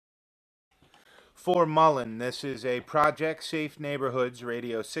For Mullen, this is a Project Safe Neighborhoods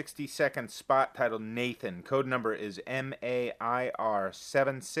radio 60-second spot titled Nathan. Code number is MAIR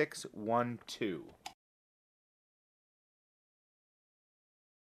 7612.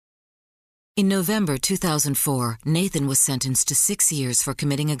 In November 2004, Nathan was sentenced to 6 years for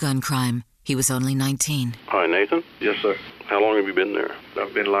committing a gun crime. He was only 19. Hi, Nathan. Yes, sir. How long have you been there?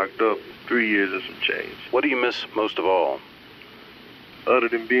 I've been locked up 3 years and some change. What do you miss most of all? Other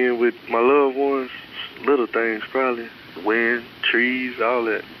than being with my loved ones, little things probably. Wind, trees, all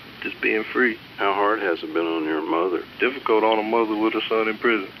that. Just being free. How hard has it been on your mother? Difficult on a mother with a son in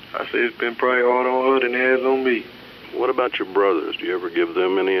prison. I say it's been probably harder on her than it has on me. What about your brothers? Do you ever give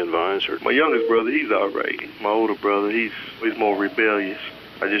them any advice? Or my youngest brother, he's all right. My older brother, he's more rebellious.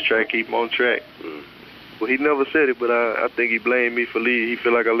 I just try to keep him on track. Well, he never said it, but I think he blamed me for leaving. He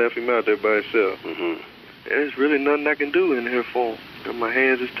feel like I left him out there by himself. There's really nothing I can do in here for him. My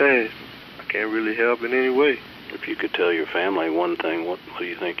hands is tied. I can't really help in any way. If you could tell your family one thing, what do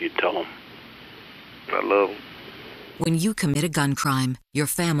you think you'd tell them? I love them. When you commit a gun crime, your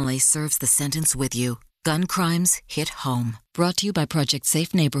family serves the sentence with you. Gun crimes hit home. Brought to you by Project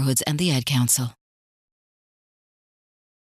Safe Neighborhoods and the Ad Council.